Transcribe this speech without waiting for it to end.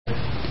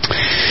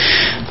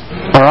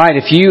All right,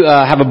 if you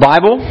have a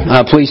Bible,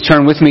 please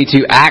turn with me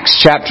to Acts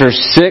chapter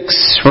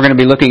 6. We're going to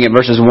be looking at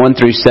verses 1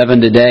 through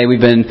 7 today.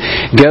 We've been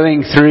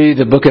going through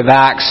the book of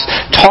Acts,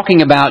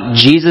 talking about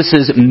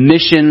Jesus'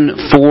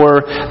 mission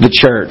for the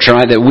church,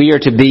 right? That we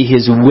are to be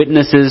His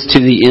witnesses to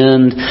the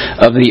end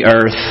of the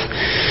earth.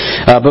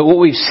 But what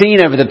we've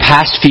seen over the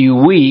past few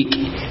weeks,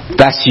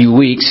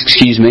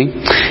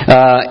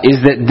 is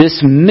that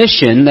this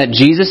mission, that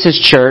Jesus'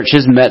 church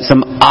has met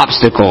some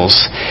obstacles.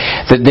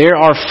 That there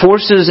are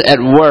forces at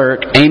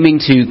work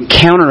aiming to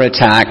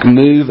counterattack,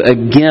 move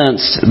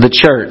against the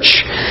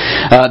church.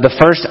 The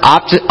first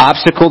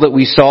obstacle that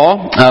we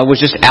saw was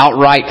just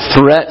outright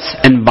threats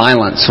and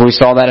violence. We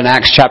saw that in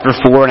Acts chapter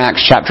 4 and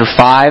Acts chapter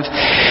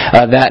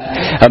 5.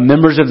 That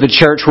members of the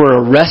church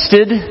were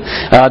arrested.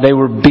 They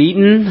were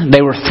beaten.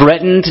 They were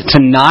threatened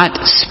to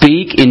not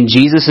speak in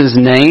Jesus'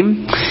 name.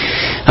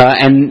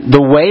 And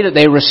the way that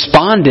they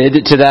responded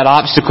to that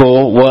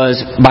obstacle was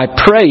by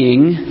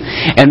praying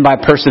and by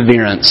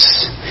perseverance.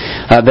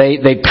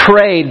 They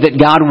prayed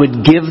that God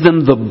would give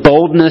them the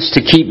boldness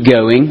to keep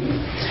going.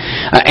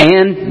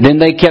 And then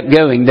they kept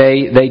going.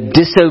 They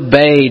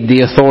disobeyed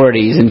the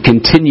authorities and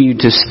continued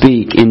to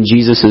speak in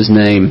Jesus'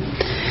 name.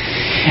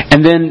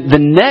 And then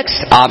the next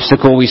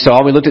obstacle we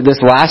saw, we looked at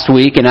this last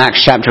week in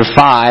Acts chapter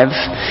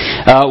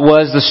 5,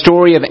 was the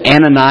story of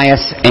Ananias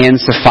and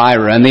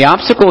Sapphira. And the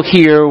obstacle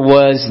here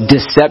was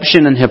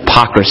deception and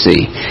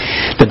hypocrisy.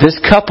 That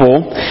this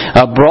couple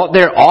brought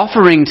their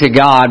offering to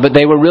God, but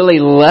they were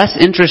really less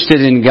interested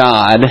in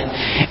God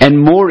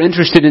and more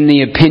interested in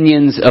the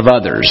opinions of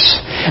others.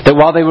 That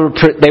while they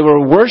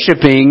were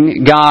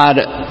worshiping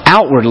God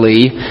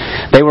outwardly,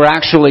 they were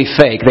actually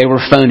fake. They were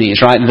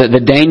phonies, right?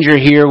 The danger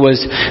here was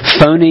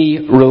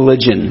phony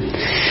religion.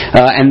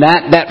 And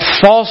that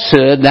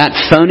falsehood, that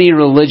phony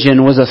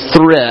religion was a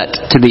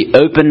threat to the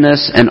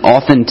openness and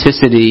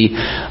authenticity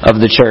of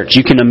the church.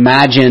 You can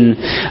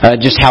imagine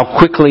just how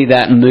quickly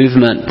that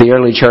movement, the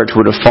early church,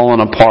 would have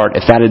fallen apart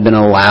if that had been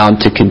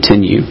allowed to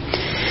continue.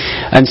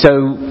 And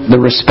so the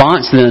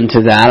response then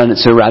to that, and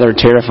it's a rather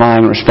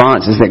terrifying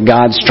response, is that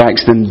God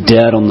strikes them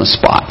dead on the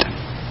spot.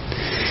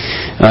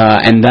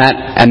 And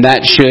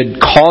that should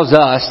cause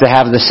us to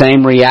have the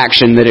same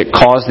reaction that it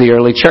caused the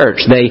early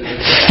church. They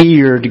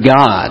feared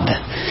God.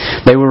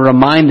 They were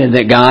reminded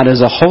that God is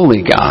a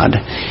holy God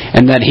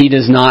and that He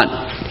does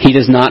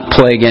not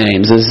play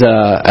games. As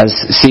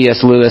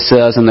C.S. Lewis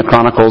says in the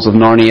Chronicles of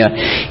Narnia,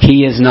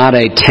 He is not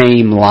a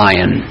tame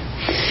lion.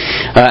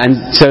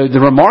 And so the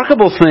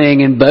remarkable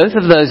thing in both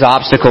of those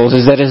obstacles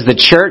is that as the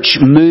church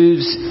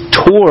moves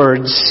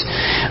towards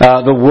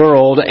the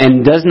world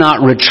and does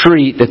not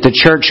retreat, that the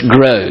church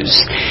grows.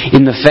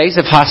 In the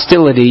face of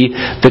hostility,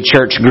 the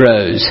church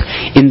grows.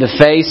 In the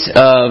face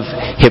of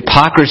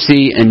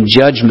hypocrisy and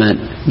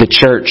judgment, the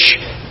church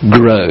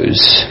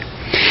grows.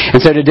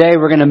 And so today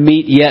we're going to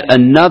meet yet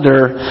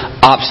another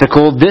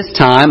obstacle. This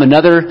time,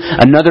 another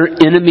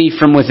enemy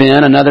from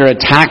within, another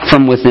attack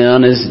from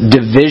within is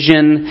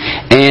division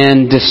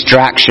and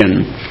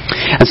distraction.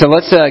 And so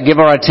let's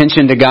give our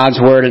attention to God's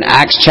Word in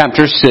Acts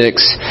chapter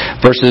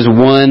 6, verses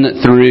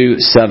 1 through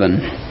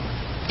 7.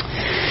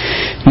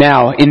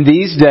 Now, in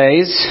these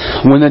days,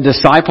 when the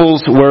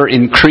disciples were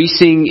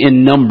increasing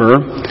in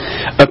number,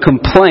 a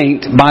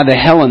complaint by the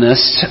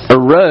Hellenists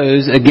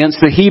arose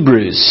against the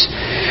Hebrews,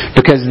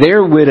 because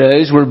their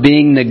widows were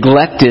being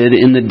neglected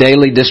in the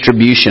daily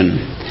distribution.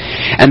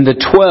 And the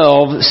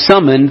 12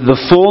 summoned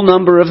the full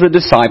number of the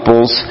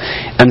disciples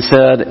and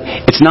said,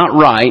 "It's not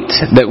right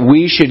that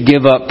we should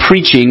give up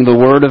preaching the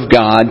Word of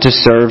God to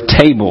serve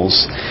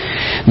tables.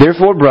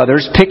 Therefore,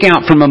 brothers, pick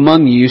out from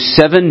among you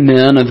 7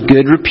 men of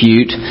good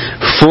repute,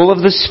 full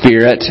of the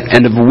Spirit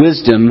and of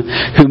wisdom,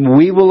 whom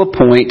we will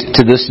appoint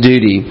to this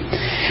duty.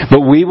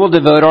 But we will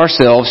devote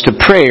ourselves to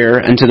prayer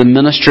and to the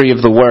ministry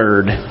of the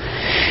Word."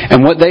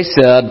 And what they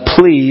said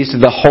pleased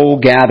the whole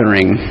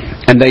gathering.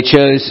 And they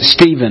chose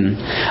Stephen,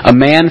 a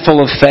man full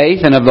of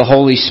faith and of the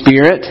Holy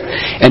Spirit,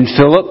 and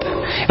Philip,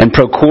 and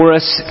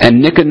Prochorus, and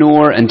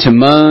Nicanor, and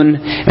Timon,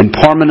 and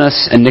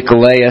Parmenas, and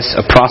Nicolaus,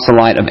 a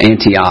proselyte of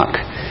Antioch.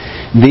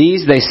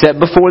 These they set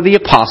before the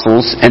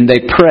apostles, and they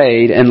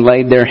prayed and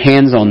laid their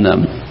hands on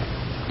them.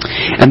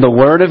 And the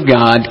Word of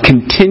God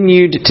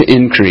continued to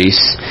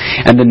increase,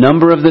 and the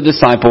number of the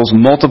disciples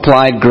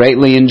multiplied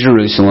greatly in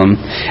Jerusalem,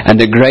 and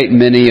a great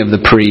many of the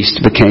priests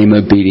became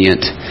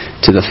obedient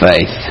to the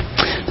faith.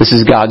 This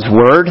is God's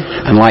Word,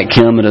 and like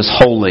Him, it is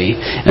holy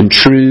and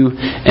true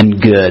and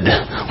good.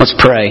 Let's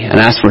pray and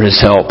ask for His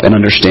help in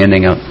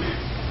understanding it.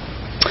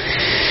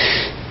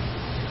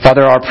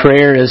 Father, our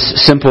prayer is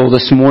simple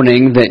this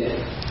morning, that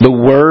the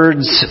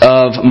words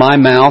of my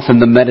mouth and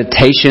the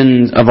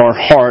meditations of our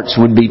hearts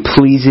would be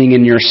pleasing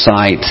in your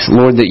sight.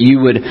 Lord, that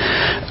you would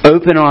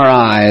open our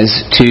eyes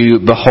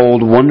to behold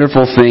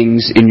wonderful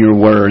things in your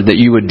word, that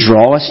you would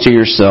draw us to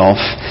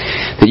yourself,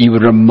 that you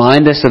would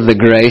remind us of the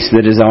grace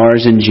that is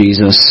ours in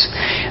Jesus,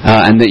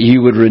 and that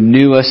you would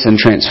renew us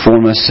and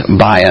transform us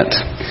by it.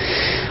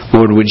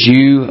 Lord, would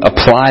you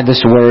apply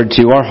this word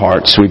to our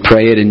hearts? We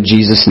pray it in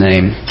Jesus'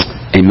 name.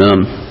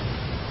 Amen.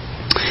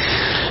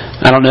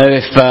 I don't know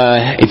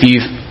if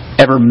you've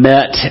ever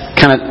met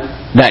kind of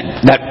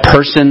that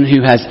person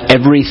who has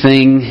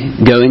everything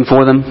going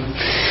for them.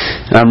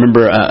 I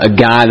remember a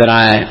guy that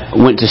I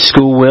went to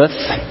school with.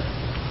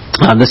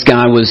 This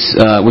guy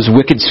was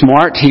wicked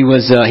smart. He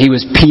was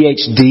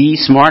PhD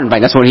smart. In fact,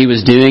 that's what he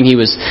was doing.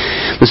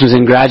 This was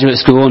in graduate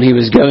school, and he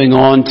was going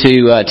on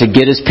to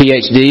get his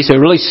PhD. So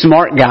a really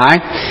smart guy.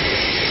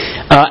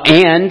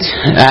 And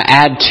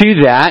add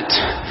to that,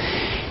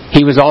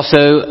 he was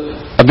also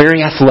a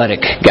very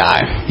athletic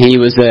guy. He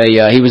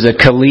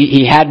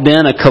had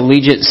been a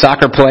collegiate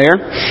soccer player.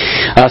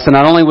 So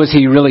not only was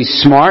he really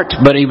smart,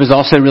 but he was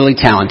also really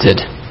talented.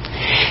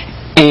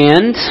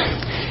 And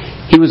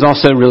he was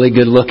also really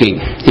good looking.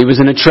 He was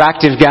an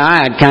attractive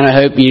guy. I'd kind of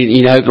hope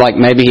like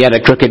maybe he had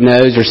a crooked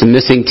nose or some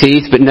missing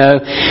teeth, but no,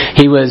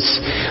 he was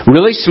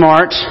really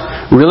smart,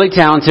 really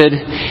talented,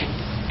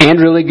 and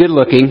really good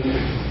looking.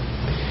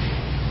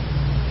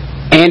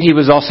 And he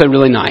was also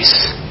really nice.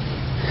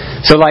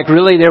 So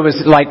really it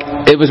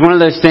was one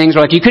of those things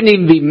where you couldn't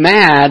even be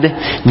mad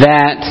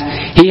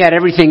that he had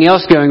everything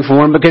else going for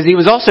him, because he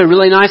was also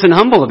really nice and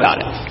humble about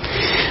it.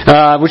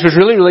 Which was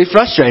really, really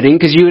frustrating,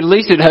 because you at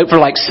least had hoped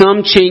for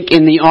some chink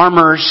in the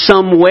armor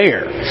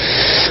somewhere.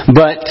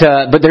 But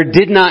there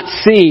did not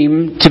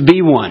seem to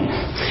be one.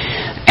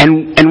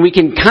 And we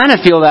can kind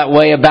of feel that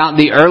way about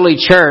the early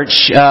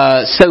church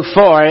so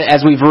far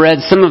as we've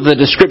read some of the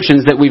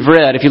descriptions that we've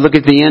read. If you look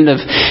at the end of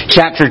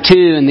chapter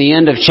 2 and the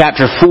end of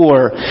chapter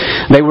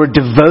 4, they were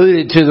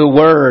devoted to the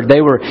Word.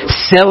 They were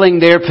selling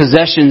their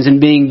possessions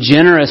and being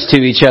generous to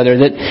each other.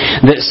 That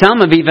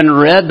some have even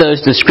read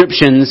those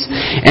descriptions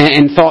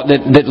and thought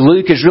that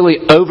Luke is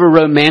really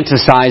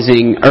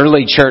over-romanticizing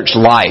early church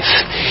life.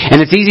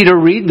 And it's easy to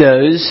read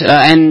those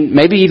and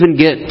maybe even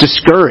get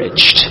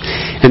discouraged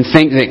and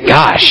think that,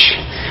 gosh,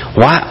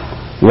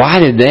 why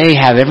did they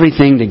have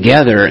everything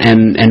together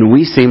and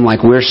we seem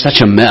like we're such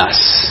a mess?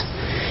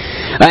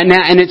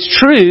 And it's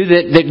true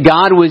that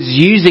God was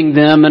using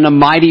them in a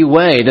mighty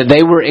way, that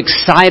they were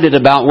excited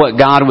about what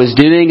God was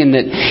doing, and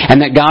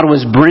that God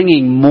was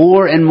bringing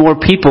more and more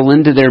people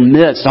into their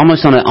midst,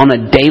 almost on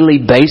a daily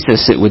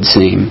basis, it would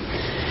seem.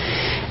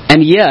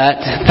 And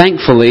yet,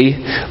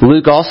 thankfully,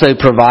 Luke also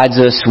provides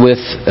us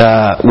with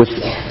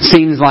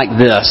scenes like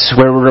this,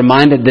 where we're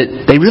reminded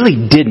that they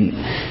really didn't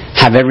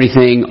have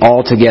everything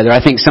all together.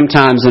 I think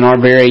sometimes in our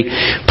very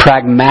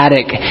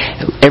pragmatic,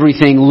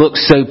 everything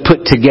looks so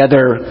put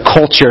together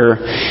culture,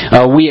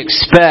 we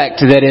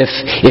expect that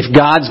if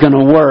God's going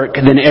to work,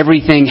 then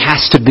everything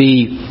has to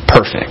be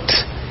perfect.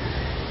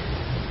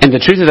 And the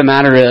truth of the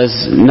matter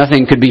is,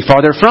 nothing could be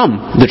farther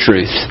from the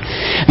truth.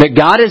 That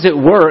God is at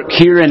work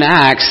here in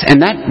Acts,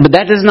 but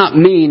that does not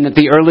mean that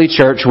the early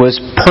church was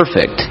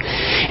perfect.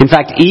 In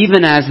fact,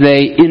 even as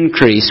they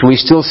increase, we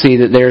still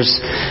see that there's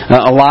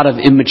a lot of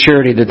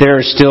immaturity, that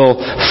there are still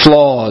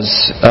flaws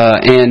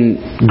and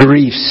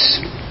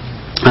griefs.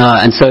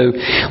 And so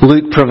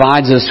Luke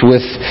provides us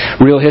with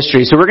real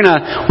history. So we're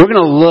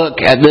gonna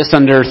look at this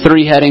under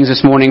three headings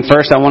this morning.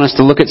 First, I want us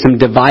to look at some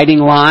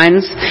dividing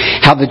lines,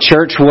 how the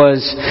church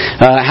was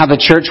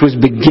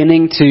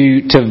beginning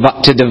to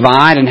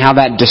divide, and how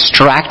that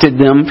distracted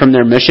them from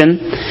their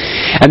mission.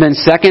 And then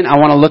second, I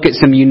want to look at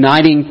some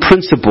uniting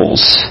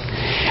principles.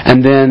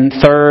 And then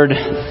third,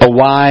 a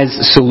wise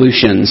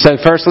solution. So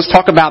first, let's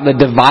talk about the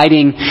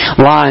dividing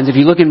lines. If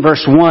you look in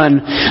verse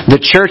 1, the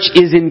church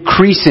is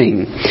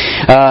increasing.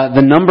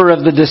 The number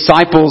of the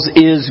disciples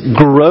is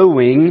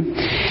growing,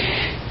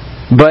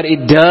 but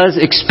it does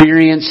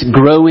experience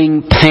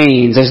growing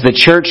pains. As the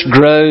church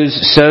grows,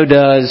 so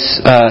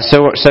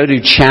do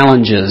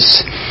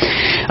challenges.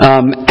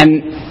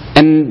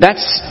 And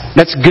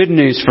that's good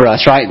news for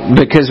us, right?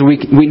 Because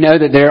we know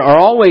that there are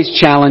always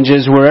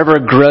challenges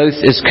wherever growth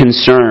is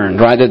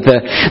concerned, right? That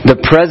the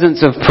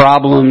presence of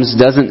problems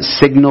doesn't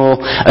signal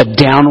a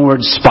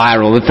downward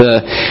spiral, that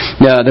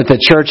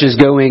the church is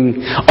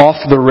going off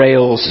the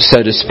rails,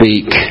 so to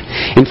speak.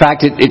 In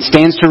fact, it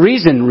stands to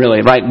reason,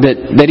 really, right?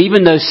 That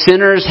even though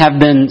sinners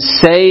have been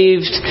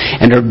saved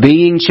and are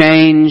being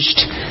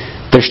changed,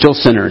 they're still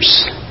sinners.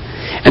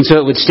 And so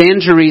it would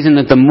stand to reason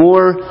that the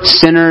more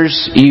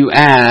sinners you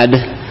add,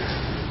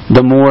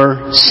 the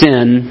more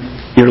sin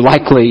you're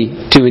likely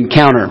to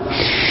encounter.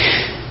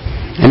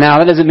 And now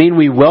that doesn't mean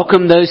we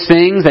welcome those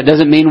things. That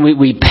doesn't mean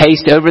we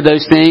paste over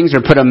those things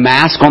or put a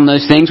mask on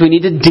those things. We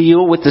need to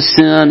deal with the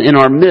sin in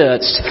our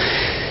midst.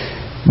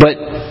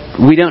 But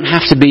we don't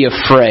have to be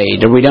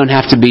afraid, or we don't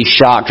have to be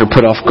shocked or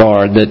put off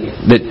guard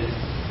that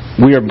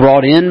we are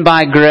brought in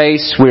by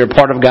grace. We are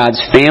part of God's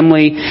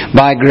family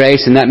by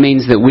grace, and that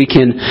means that we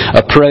can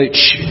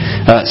approach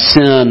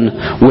sin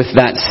with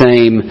that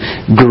same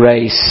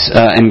grace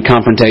and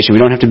confrontation.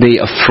 We don't have to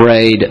be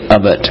afraid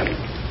of it.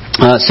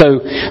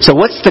 So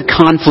what's the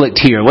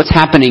conflict here? What's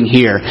happening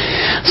here?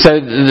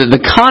 So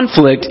the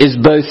conflict is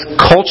both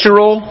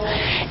cultural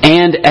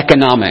and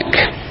economic.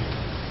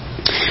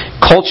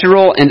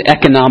 Cultural and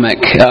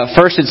economic.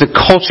 First, it's a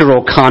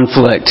cultural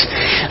conflict.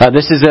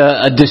 This is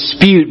a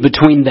dispute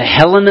between the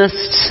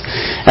Hellenists,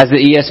 as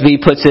the ESV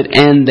puts it,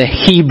 and the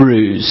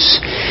Hebrews.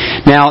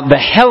 Now, the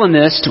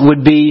Hellenist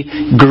would be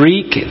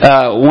Greek.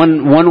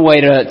 One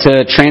way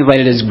to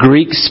translate it is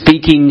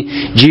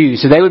Greek-speaking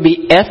Jews. So they would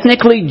be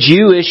ethnically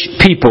Jewish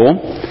people.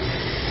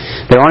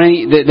 There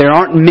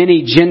aren't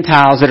many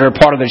Gentiles that are a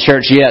part of the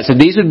church yet. So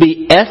these would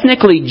be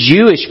ethnically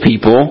Jewish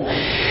people,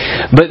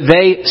 but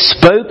they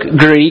spoke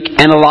Greek,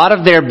 and a lot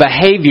of their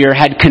behavior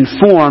had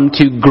conformed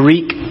to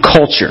Greek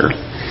culture.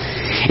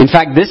 In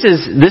fact, this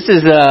is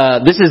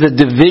a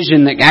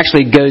division that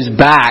actually goes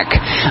back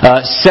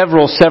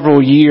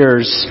several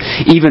years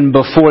even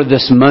before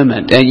this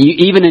moment. And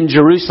even in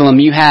Jerusalem,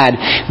 you had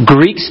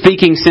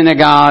Greek-speaking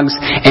synagogues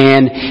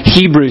and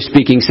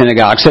Hebrew-speaking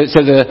synagogues. So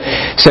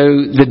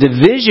the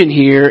division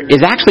here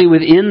is actually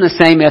within the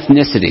same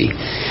ethnicity.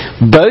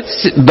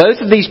 Both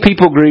of these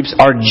people groups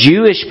are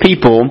Jewish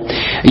people,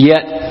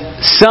 yet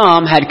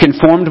some had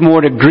conformed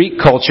more to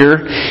Greek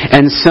culture,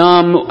 and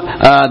some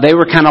they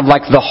were kind of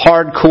like the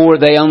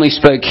hardcore. They only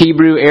spoke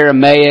Hebrew,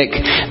 Aramaic.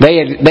 They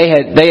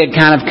had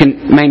kind of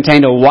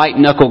maintained a white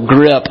knuckle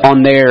grip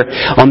on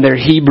their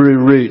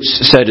Hebrew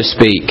roots, so to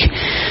speak.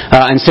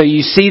 And so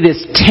you see this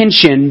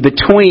tension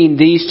between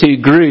these two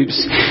groups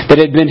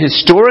that had been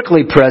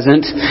historically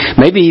present,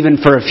 maybe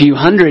even for a few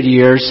hundred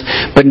years,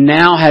 but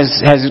now has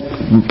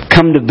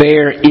come to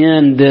bear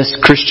in this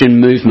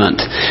Christian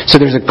movement. So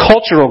there's a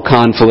cultural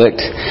conflict.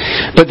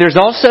 But there's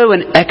also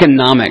an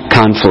economic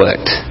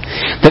conflict.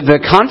 The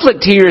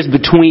conflict here is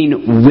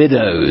between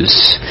widows.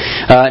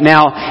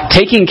 Now,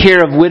 taking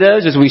care of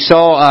widows, as we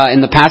saw in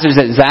the passage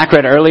that Zach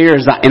read earlier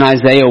in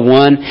Isaiah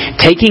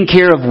 1, taking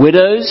care of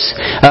widows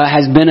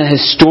has been a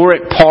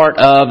historic part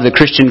of the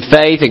Christian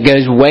faith. It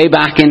goes way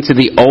back into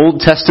the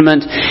Old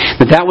Testament.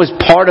 That was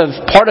part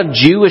of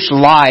Jewish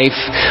life,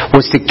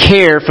 was to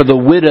care for the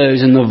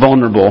widows and the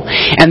vulnerable.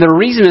 And the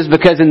reason is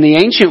because in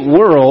the ancient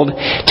world,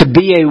 to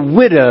be a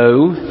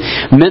widow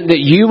meant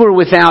that you were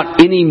without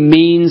any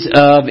means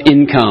of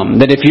income.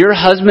 That if your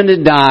husband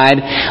had died,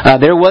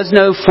 there was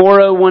no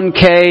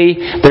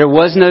 401k, there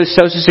was no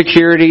Social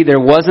Security, there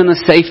wasn't a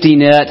safety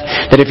net.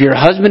 That if your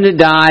husband had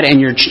died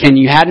and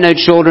you had no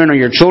children, or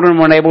your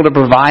children weren't able to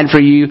provide for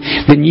you,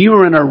 then you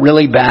were in a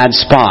really bad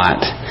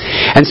spot.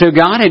 And so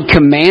God had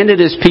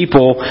commanded His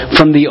people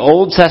from the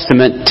Old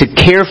Testament to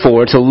care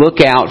for, to look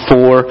out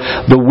for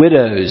the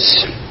widows.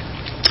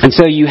 And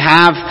so you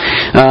have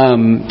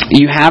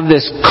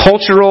this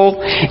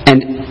cultural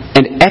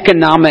and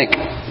economic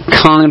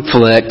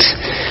conflict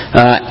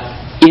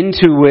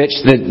into which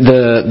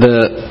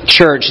the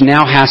church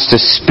now has to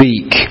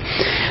speak.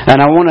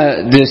 And I want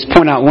to just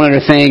point out one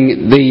other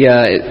thing.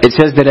 It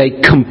says that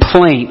a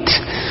complaint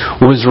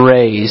was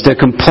raised. A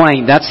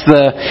complaint. That's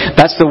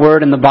the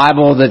word in the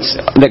Bible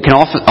that can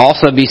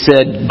also be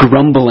said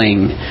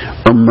grumbling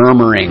or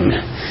murmuring.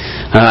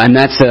 And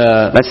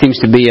that seems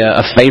to be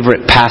a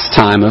favorite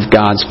pastime of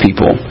God's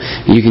people.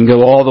 You can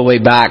go all the way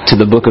back to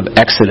the book of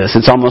Exodus.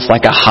 It's almost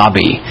like a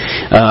hobby.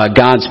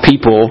 God's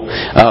people,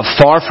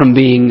 far from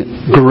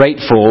being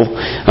grateful,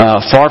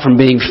 far from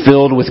being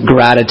filled with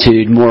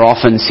gratitude, more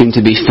often seem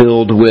to be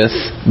filled with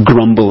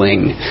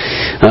grumbling.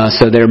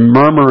 So they're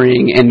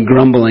murmuring and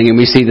grumbling, and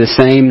we see the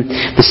same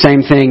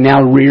thing now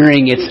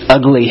rearing its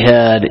ugly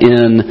head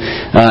in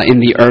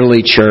the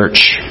early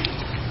church.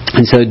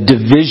 And so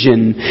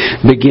division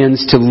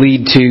begins to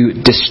lead to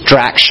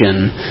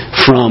distraction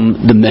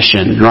from the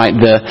mission, right?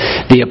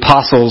 The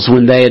apostles,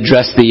 when they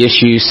address the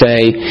issue,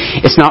 say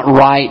it's not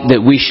right that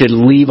we should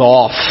leave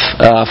off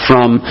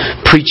from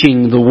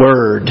preaching the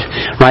word,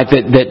 right?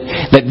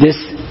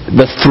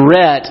 The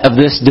threat of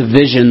this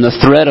division, the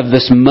threat of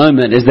this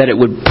moment, is that it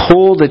would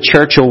pull the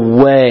church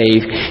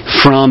away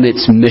from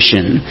its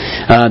mission,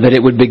 that it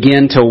would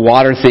begin to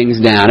water things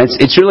down.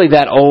 It's really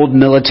that old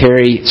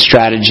military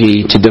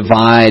strategy to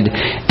divide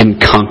and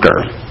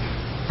conquer.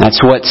 That's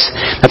what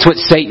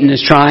Satan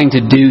is trying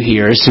to do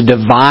here, is to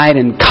divide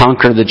and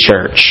conquer the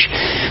church.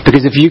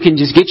 Because if you can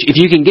get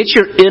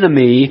your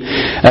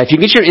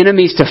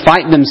enemies to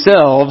fight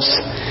themselves,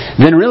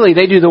 then really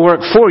they do the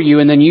work for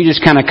you, and then you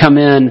just kind of come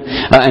in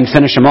and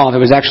finish them off.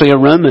 It was actually a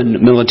Roman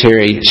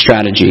military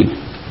strategy.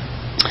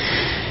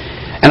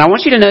 And I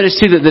want you to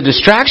notice too that the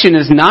distraction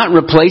is not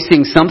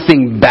replacing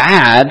something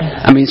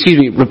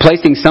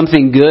replacing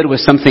something good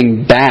with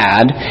something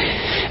bad.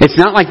 It's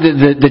not like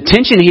the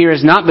tension here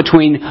is not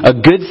between a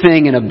good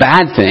thing and a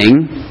bad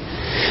thing.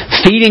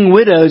 Feeding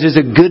widows is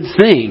a good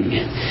thing.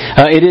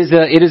 It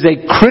is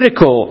a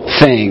critical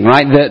thing,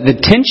 right?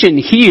 The tension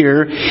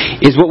here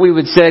is what we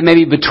would say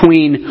maybe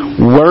between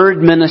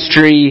word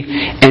ministry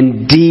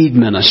and deed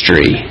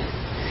ministry.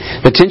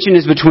 The tension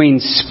is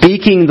between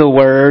speaking the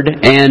word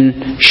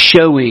and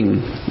showing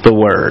the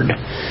word.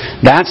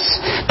 That's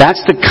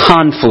the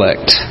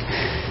conflict.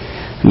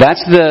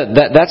 That's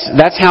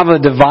how the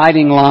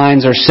dividing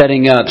lines are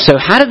setting up. So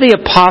how did the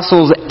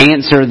apostles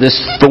answer this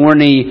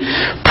thorny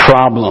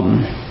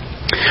problem?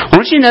 I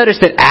want you to notice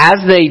that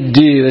as they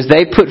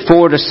put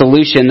forward a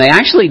solution, they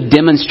actually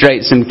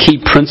demonstrate some key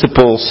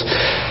principles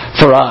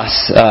for us,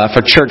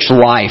 for church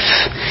life.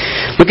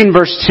 Look in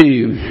verse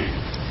 2.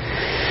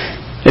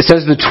 It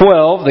says the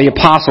 12, the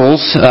apostles,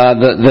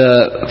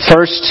 the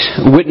first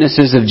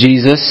witnesses of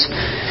Jesus,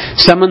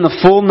 summoned the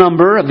full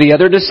number of the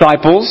other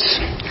disciples.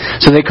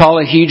 So they call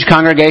a huge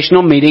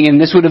congregational meeting,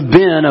 and this would have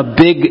been a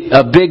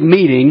big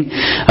meeting.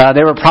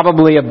 There were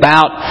probably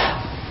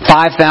about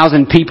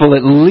 5,000 people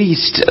at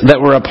least that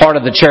were a part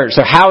of the church.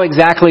 So how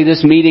exactly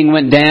this meeting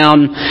went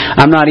down,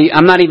 I'm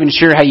not even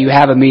sure how you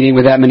have a meeting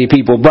with that many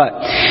people. But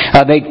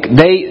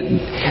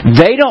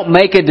they don't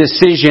make a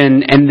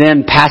decision and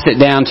then pass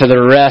it down to the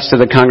rest of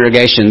the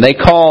congregation. They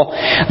call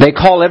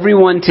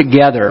everyone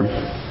together.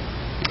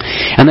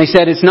 And they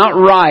said, it's not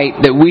right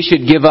that we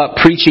should give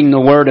up preaching the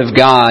Word of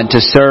God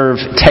to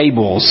serve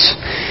tables.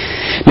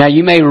 Now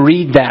you may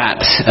read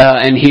that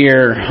and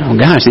hear, oh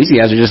gosh, these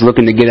guys are just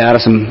looking to get out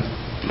of some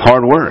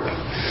hard work.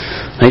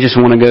 They just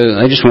want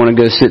to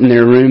go sit in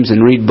their rooms and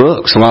read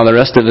books while the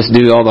rest of us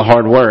do all the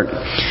hard work.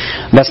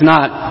 That's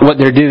not what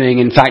they're doing.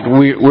 In fact,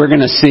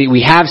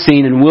 we have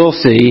seen and will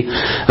see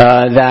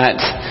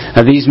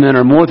that these men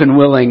are more than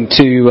willing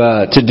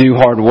to do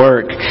hard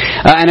work.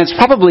 And it's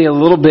probably a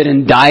little bit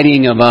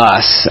indicting of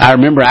us. I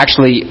remember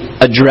actually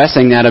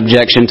addressing that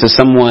objection to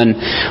someone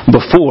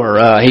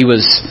before. He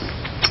was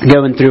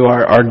going through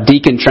our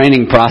deacon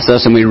training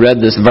process, and we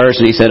read this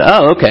verse, and he said,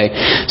 oh, okay,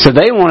 so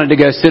they wanted to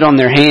go sit on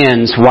their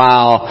hands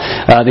while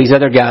these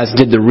other guys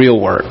did the real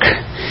work.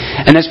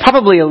 And it's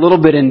probably a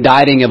little bit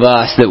indicting of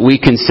us that we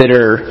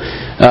consider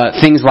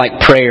things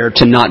like prayer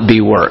to not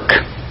be work.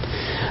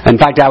 In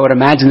fact, I would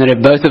imagine that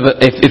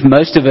if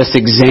most of us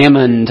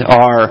examined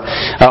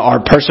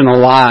our personal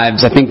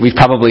lives, I think we've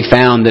probably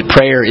found that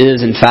prayer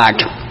is, in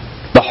fact,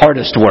 the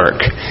hardest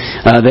work.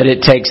 That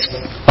it takes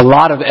a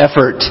lot of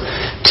effort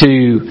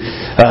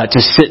to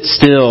sit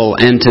still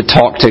and to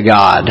talk to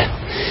God.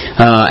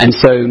 And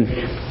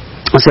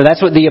so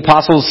that's what the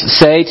apostles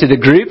say to the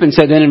group. And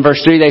so then in verse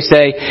 3 they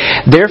say,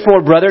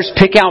 therefore, brothers,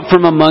 pick out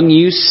from among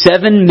you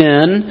 7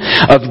 men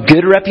of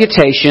good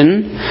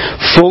reputation,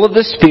 full of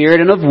the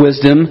Spirit and of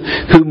wisdom,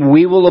 whom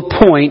we will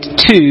appoint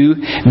to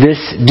this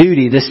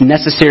duty, this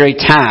necessary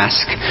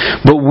task.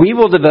 But we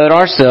will devote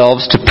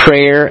ourselves to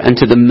prayer and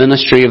to the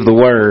ministry of the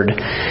Word.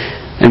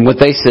 And what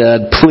they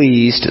said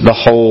pleased the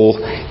whole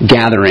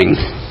gathering.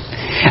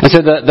 And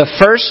so the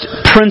first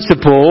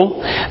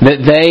principle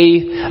that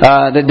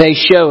they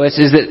show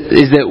us is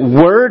that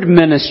word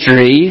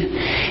ministry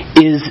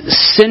is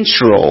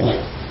central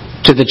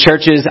to the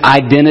church's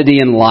identity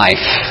and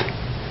life.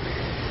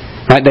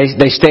 Right?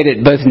 They state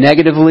it both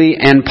negatively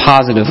and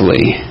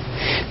positively.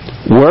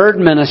 Word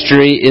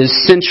ministry is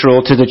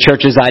central to the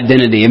church's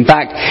identity. In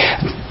fact,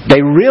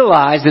 they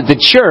realize that the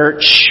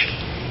church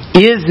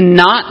is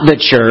not the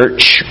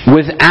church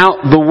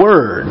without the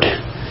Word.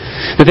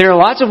 That there are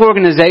lots of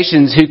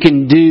organizations who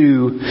can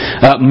do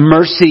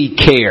mercy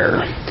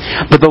care.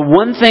 But the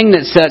one thing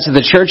that sets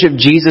the Church of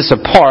Jesus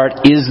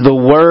apart is the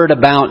Word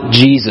about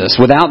Jesus.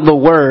 Without the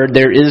Word,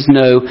 there is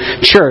no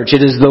church.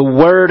 It is the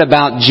Word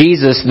about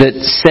Jesus that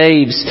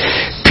saves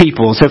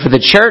people. So for the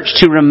church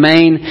to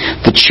remain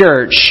the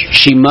church,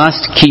 she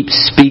must keep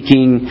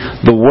speaking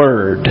the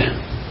Word.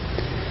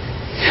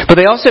 But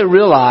they also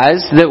realize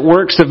that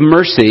works of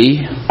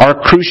mercy are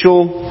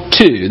crucial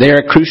too. They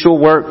are a crucial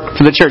work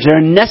for the church.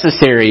 They're a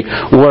necessary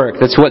work.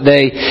 That's what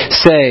they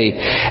say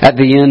at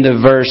the end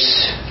of verse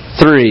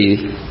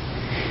 3.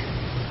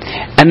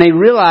 And they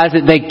realize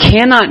that they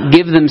cannot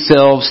give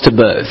themselves to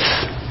both.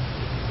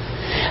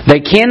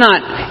 They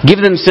cannot give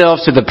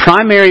themselves to the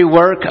primary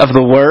work of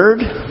the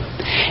Word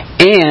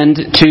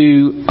and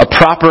to a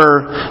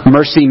proper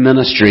mercy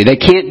ministry. They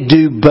can't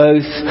do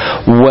both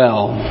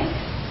well.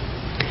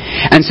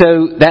 And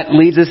so that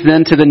leads us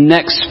then to the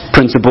next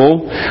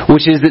principle,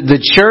 which is that the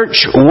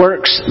church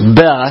works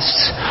best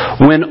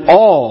when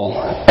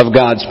all of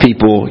God's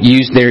people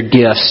use their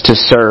gifts to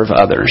serve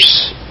others.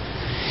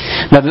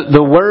 Now,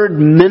 the word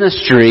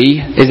ministry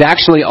is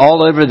actually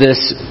all over this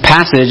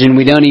passage, and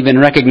we don't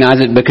even recognize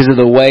it because of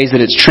the ways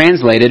that it's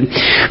translated.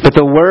 But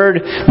the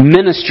word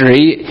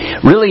ministry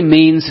really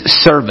means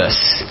service.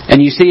 And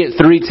you see it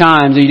 3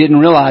 times, and you didn't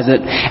realize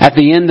it. At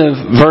the end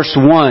of verse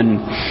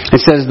 1,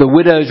 it says the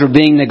widows were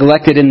being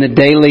neglected in the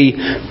daily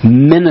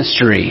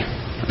ministry,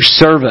 or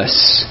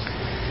service.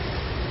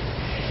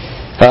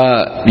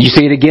 You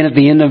see it again at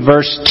the end of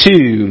verse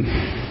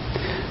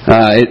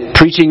 2.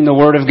 Preaching the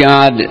Word of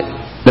God,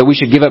 that we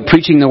should give up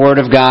preaching the Word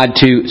of God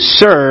to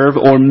serve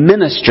or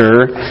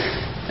minister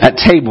at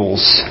tables.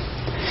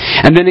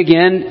 And then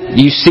again,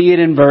 you see it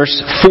in verse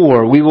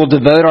 4. We will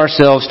devote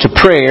ourselves to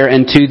prayer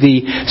and to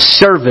the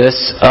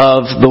service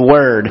of the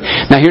Word.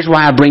 Now here's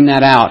why I bring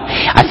that out.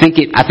 I think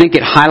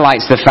it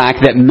highlights the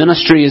fact that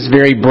ministry is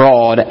very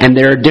broad and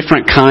there are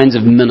different kinds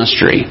of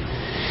ministry.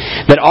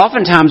 That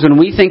oftentimes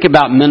when we think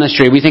about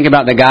ministry, we think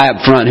about the guy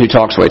up front who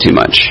talks way too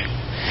much.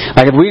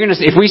 Like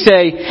if we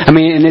say,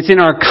 and it's in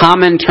our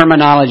common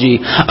terminology,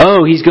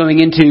 oh, he's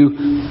going into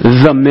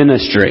the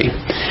ministry.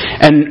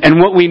 And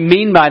what we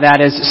mean by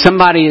that is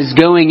somebody is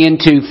going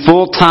into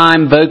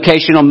full-time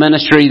vocational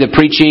ministry, the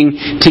preaching,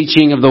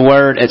 teaching of the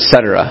Word,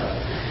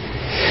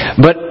 etc.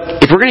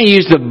 But if if we're going to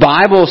use the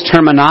Bible's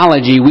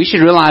terminology, we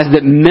should realize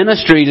that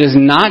ministry does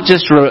not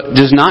just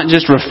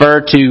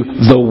refer to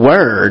the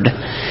Word,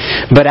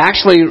 but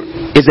actually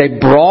is a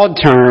broad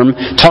term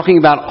talking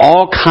about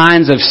all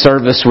kinds of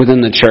service within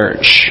the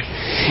church.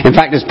 In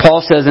fact, as Paul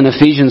says in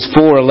Ephesians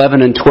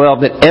 4:11 and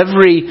 12, that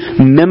every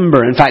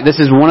member, in fact, this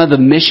is one of the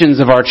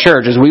missions of our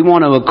church, is we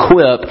want to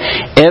equip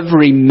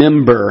every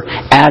member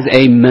as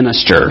a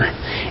minister,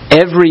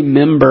 every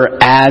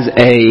member as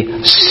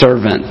a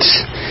servant.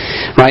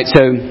 Right?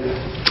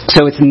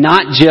 So it's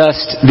not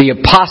just the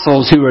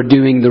apostles who are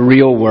doing the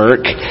real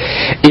work.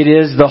 It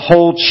is the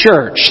whole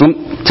church.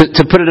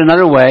 To put it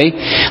another way,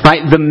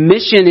 right? The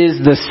mission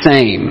is the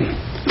same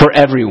for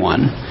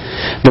everyone.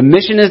 The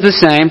mission is the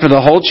same for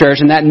the whole church,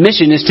 and that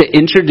mission is to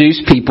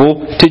introduce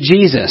people to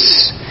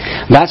Jesus.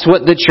 That's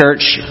what the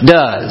church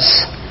does.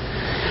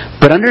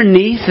 But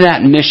underneath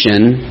that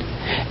mission,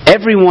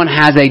 everyone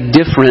has a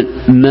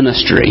different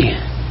ministry.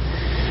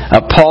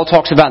 Paul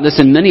talks about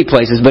this in many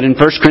places, but in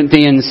 1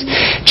 Corinthians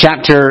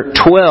chapter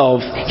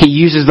 12, he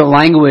uses the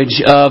language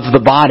of the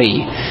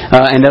body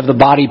and of the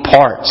body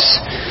parts.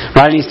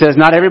 Right? And he says,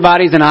 not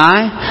everybody's an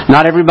eye,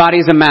 not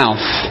everybody's a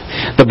mouth.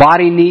 The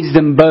body needs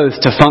them both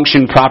to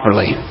function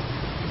properly.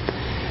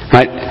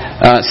 Right?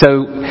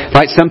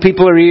 Some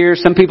people are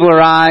ears, some people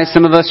are eyes,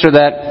 some of us are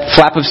that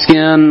flap of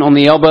skin on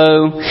the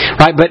elbow.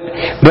 Right?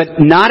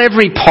 But not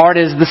every part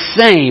is the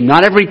same.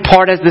 Not every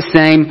part has the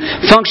same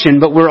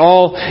function, but we're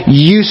all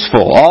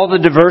useful. All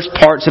the diverse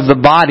parts of the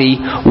body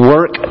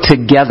work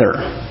together.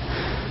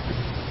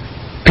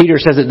 Peter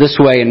says it this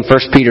way in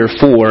 1 Peter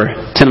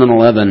 4:10 and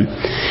 11.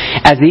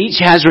 As each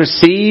has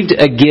received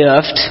a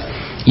gift,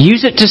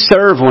 use it to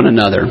serve one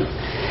another.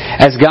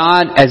 As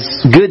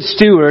good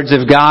stewards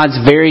of God's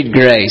varied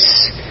grace.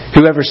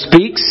 Whoever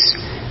speaks,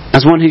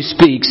 as one who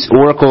speaks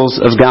oracles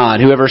of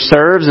God. Whoever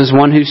serves, as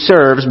one who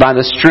serves by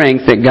the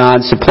strength that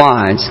God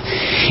supplies.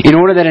 In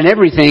order that in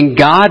everything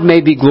God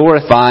may be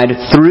glorified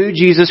through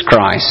Jesus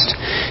Christ.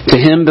 To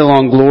Him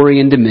belong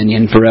glory and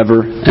dominion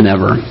forever and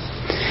ever.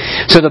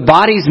 So the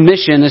body's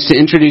mission is to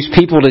introduce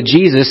people to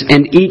Jesus,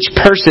 and each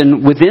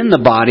person within the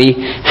body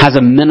has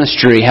a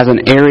ministry, has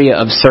an area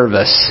of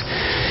service.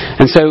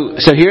 And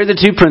so here are the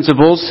two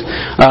principles.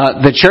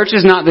 The church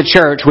is not the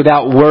church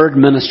without word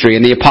ministry,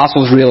 and the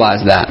apostles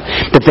realized that.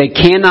 But they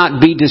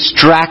cannot be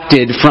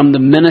distracted from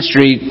the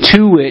ministry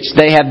to which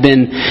they have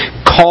been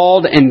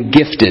called and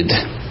gifted.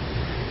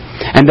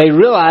 And they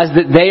realize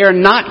that they are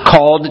not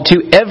called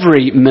to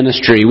every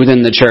ministry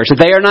within the church. That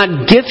they are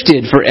not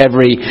gifted for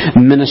every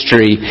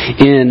ministry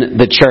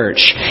in the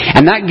church.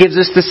 And that gives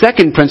us the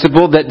second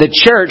principle, that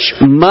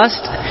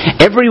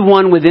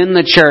everyone within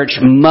the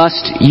church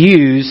must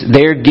use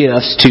their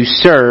gifts to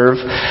serve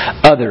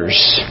others.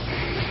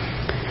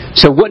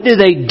 So what do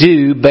they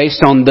do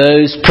based on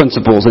those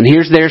principles? And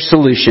here's their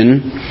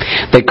solution.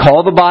 They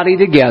call the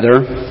body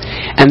together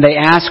and they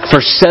ask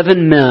for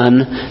 7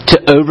 men to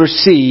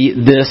oversee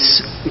this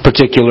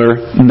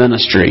particular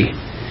ministry.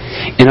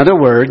 In other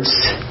words,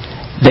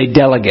 they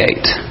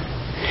delegate.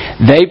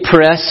 They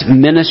press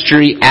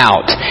ministry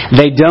out.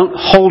 They don't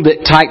hold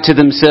it tight to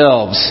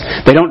themselves.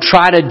 They don't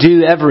try to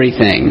do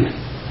everything.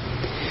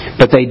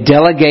 But they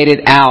delegate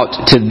it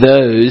out to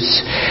those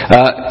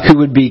who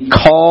would be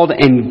called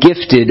and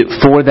gifted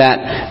for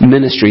that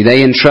ministry.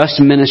 They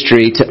entrust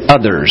ministry to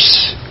others.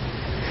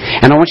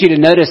 And I want you to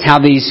notice how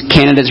these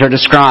candidates are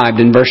described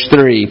in verse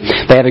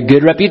 3. They have a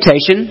good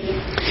reputation.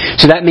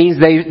 So that means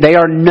they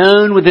are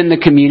known within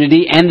the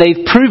community and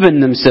they've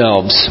proven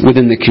themselves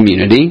within the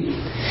community.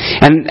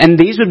 And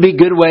these would be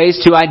good ways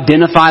to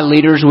identify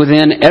leaders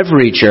within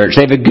every church.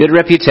 They have a good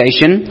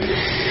reputation.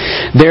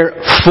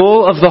 They're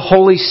full of the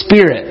Holy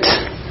Spirit.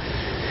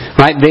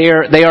 Right?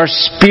 They are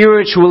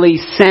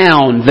spiritually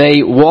sound.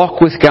 They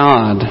walk with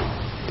God.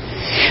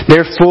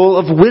 They're full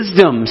of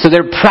wisdom, so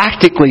they're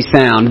practically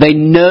sound. They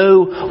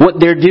know what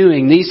they're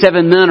doing. These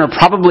 7 men are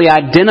probably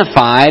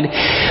identified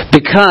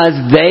because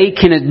they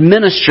can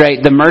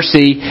administrate the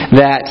mercy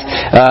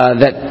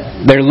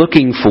that they're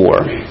looking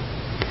for.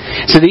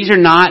 So these are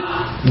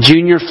not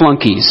junior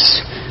flunkies,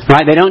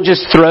 right? They don't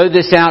just throw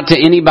this out to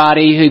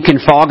anybody who can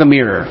fog a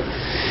mirror.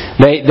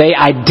 They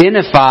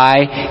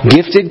identify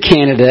gifted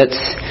candidates,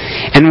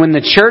 and when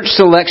the church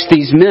selects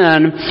these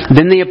men,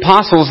 then the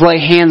apostles lay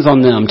hands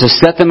on them to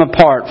set them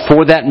apart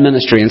for that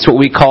ministry. And it's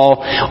what we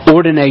call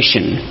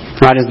ordination,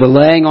 right? Is the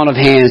laying on of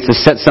hands to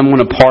set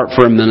someone apart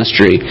for a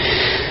ministry.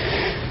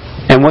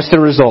 And what's the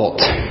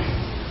result?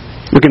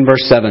 Look in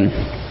verse 7.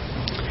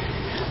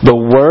 The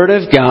Word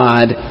of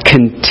God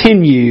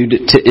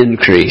continued to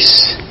increase.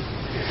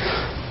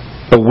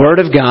 The Word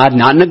of God,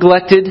 not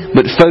neglected,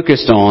 but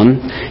focused on,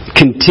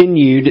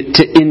 continued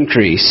to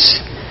increase.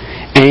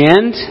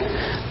 And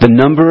the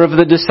number of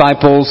the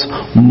disciples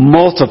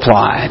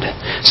multiplied.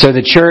 So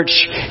the church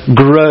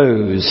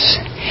grows.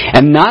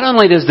 And not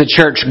only does the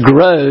church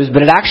grow,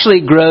 but it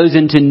actually grows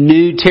into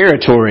new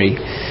territory.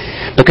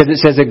 Because it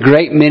says a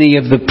great many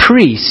of the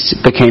priests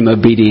became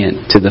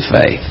obedient to the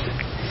faith.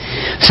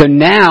 So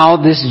now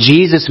this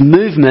Jesus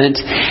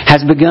movement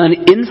has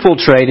begun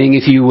infiltrating,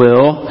 if you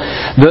will,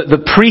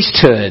 the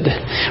priesthood,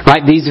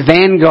 right? These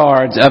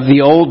vanguards of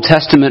the Old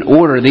Testament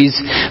order, these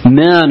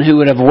men who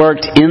would have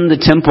worked in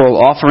the temple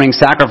offering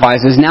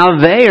sacrifices,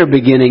 now they are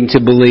beginning to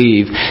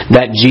believe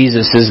that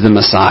Jesus is the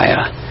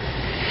Messiah.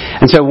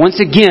 And so once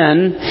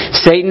again,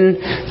 Satan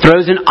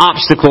throws an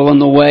obstacle in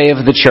the way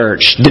of the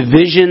church.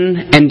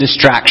 Division and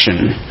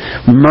distraction.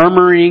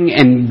 Murmuring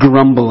and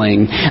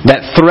grumbling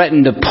that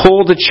threaten to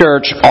pull the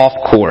church off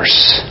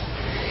course.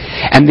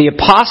 And the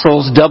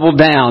apostles double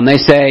down. They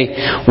say,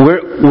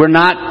 we're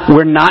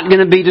not going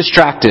to be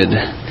distracted.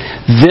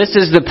 This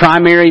is the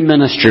primary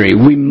ministry.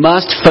 We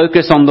must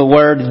focus on the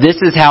Word. This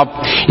is how,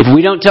 if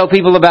we don't tell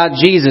people about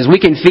Jesus, we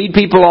can feed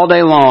people all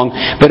day long,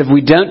 but if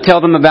we don't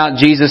tell them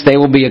about Jesus, they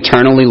will be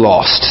eternally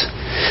lost.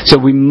 So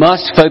we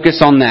must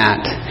focus on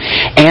that.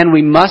 And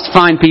we must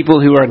find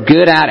people who are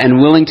good at and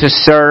willing to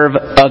serve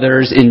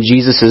others in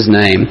Jesus'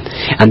 name.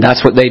 And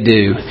that's what they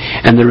do.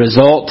 And the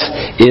result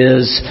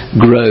is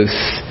growth.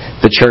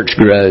 The church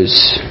grows.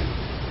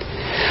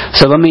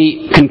 So let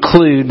me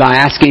conclude by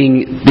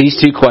asking these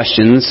two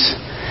questions.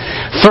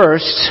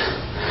 First,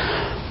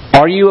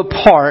 are you a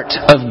part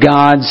of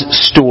God's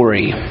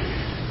story?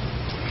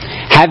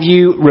 Have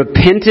you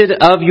repented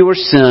of your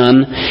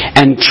sin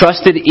and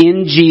trusted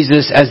in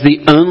Jesus as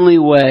the only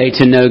way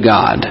to know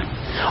God?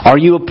 Are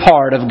you a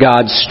part of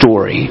God's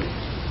story?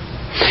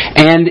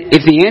 And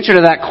if the answer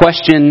to that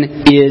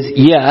question is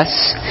yes,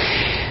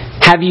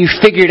 have you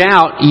figured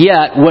out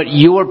yet what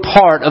your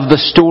part of the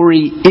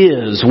story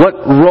is?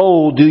 What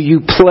role do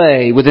you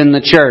play within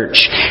the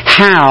church?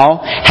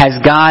 How has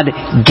God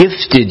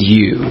gifted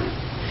you?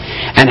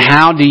 And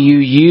how do you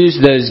use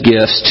those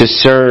gifts to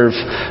serve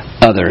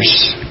others?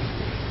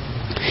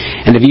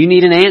 And if you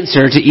need an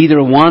answer to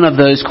either one of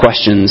those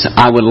questions,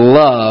 I would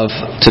love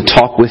to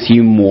talk with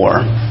you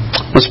more.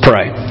 Let's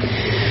pray.